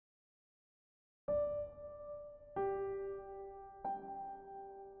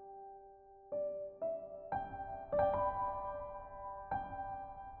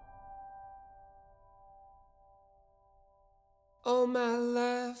All my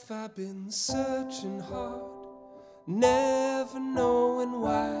life I've been searching hard, never knowing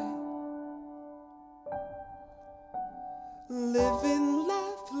why. Living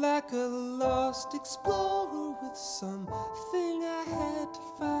life like a lost explorer with something I had to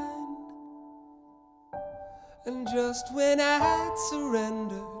find. And just when I had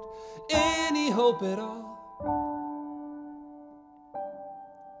surrendered any hope at all,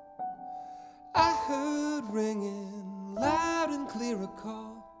 I heard ringing loud and clear a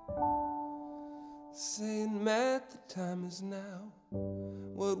call, saying, Matt, the time is now.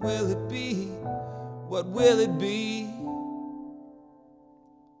 What will it be? What will it be?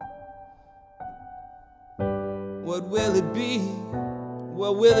 What will it be?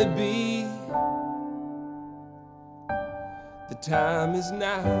 What will it be? The time is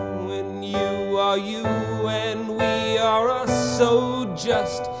now, and you are you, and we are us. So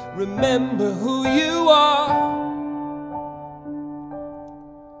just remember who you are.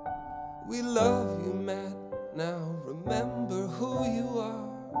 We love you, Matt. Now remember who you are.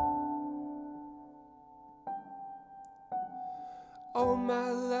 All my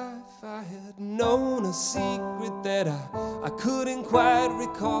life I had known a secret that I couldn't quite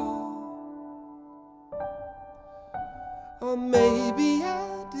recall. Or maybe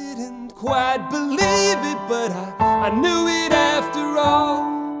I didn't quite believe it, but I knew it after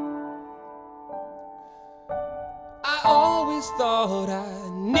all. I always thought I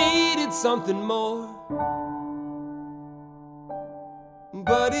needed something more,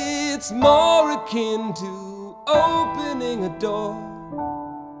 but it's more akin to opening a door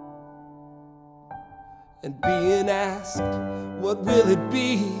and being asked, what will it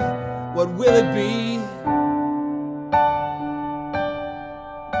be? What will it be?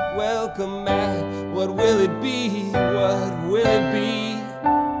 Welcome back, what will it be? What will it be?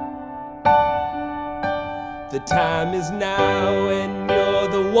 The time is now, and you're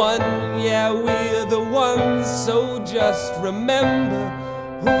the one, yeah, we're the ones. So just remember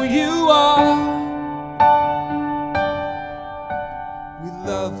who you are. We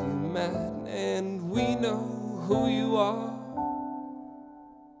love you, Matt, and we know who you are.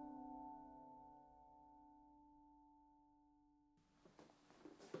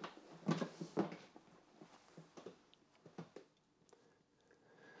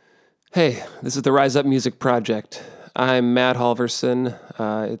 Hey, this is the Rise Up Music Project. I'm Matt Halverson.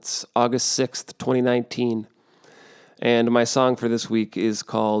 It's August 6th, 2019. And my song for this week is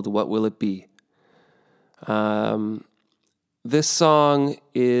called What Will It Be? This song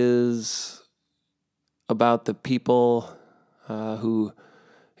is about the people who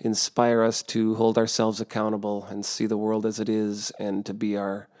inspire us to hold ourselves accountable and see the world as it is and to be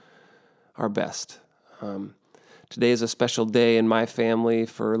our best. Today is a special day in my family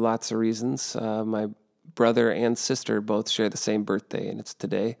for lots of reasons. My brother and sister both share the same birthday, and it's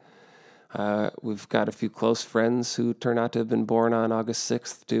today. We've got a few close friends who turn out to have been born on August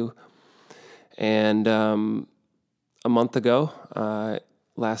 6th, too. And a month ago,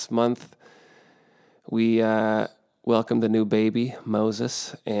 last month, we welcomed a new baby,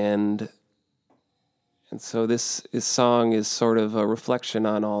 Moses, and so this song is sort of a reflection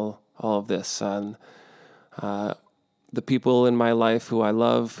on all of this, on the people in my life who I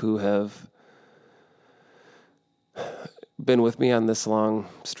love, who have been with me on this long,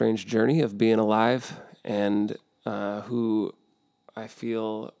 strange journey of being alive, and who I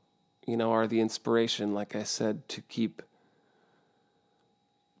feel, are the inspiration, like I said, to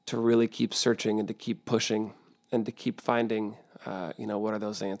really keep searching and to keep pushing and to keep finding, what are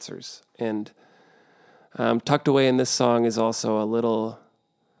those answers. And tucked away in this song is also a little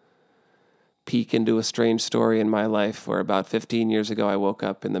peek into a strange story in my life where about 15 years ago I woke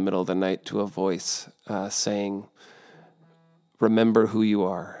up in the middle of the night to a voice saying, remember who you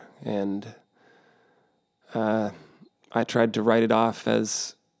are. And I tried to write it off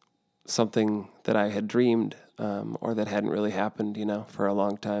as something that I had dreamed or that hadn't really happened, for a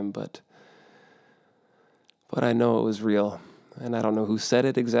long time. But I know it was real. And I don't know who said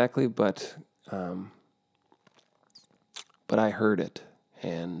it exactly, but I heard it.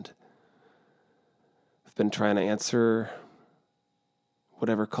 And I've been trying to answer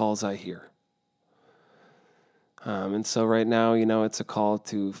whatever calls I hear. And so right now, it's a call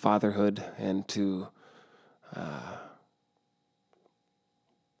to fatherhood and to,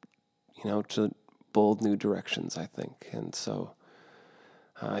 to bold new directions, I think. And so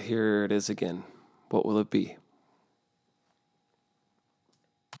here it is again. What will it be?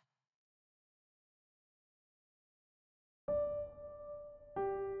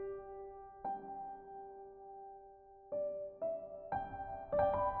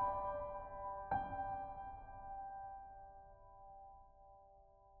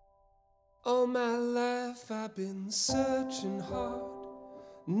 All my life I've been searching hard,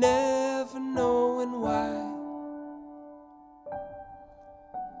 never knowing why.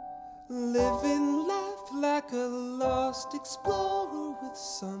 Living life like a lost explorer with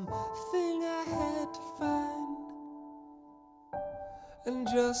something I had to find. And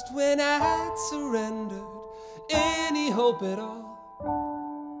just when I had surrendered any hope at all,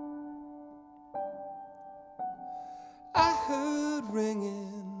 I heard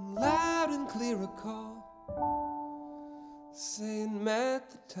ringing loud and clear a call, saying, Matt,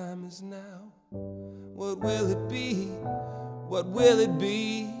 the time is now. What will it be? What will it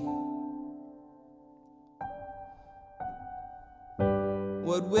be?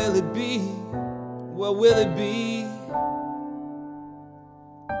 What will it be? What will it be?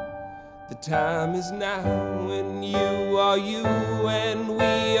 The time is now, and you are you, and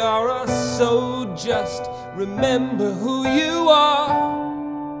we are us. So just remember who you are.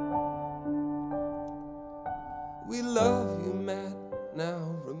 We love you, Matt. Now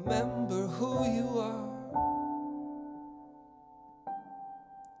remember who you are.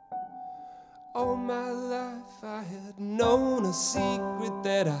 All my life I had known a secret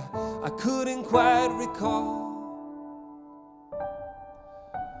that I couldn't quite recall.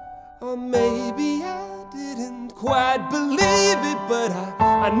 Or maybe I didn't quite believe it, but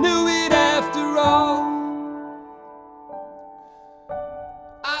I knew it after all.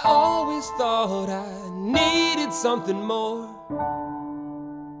 I always thought I needed something more,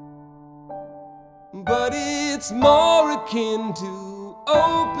 but it's more akin to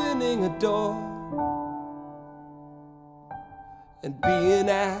opening a door and being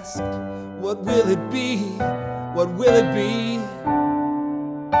asked, what will it be? What will it be?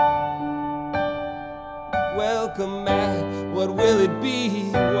 Welcome back, what will it be?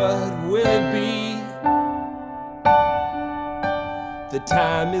 What will it be? The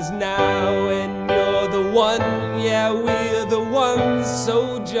time is now, and you're the one, yeah, we're the ones.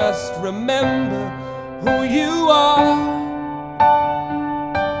 So just remember who you are.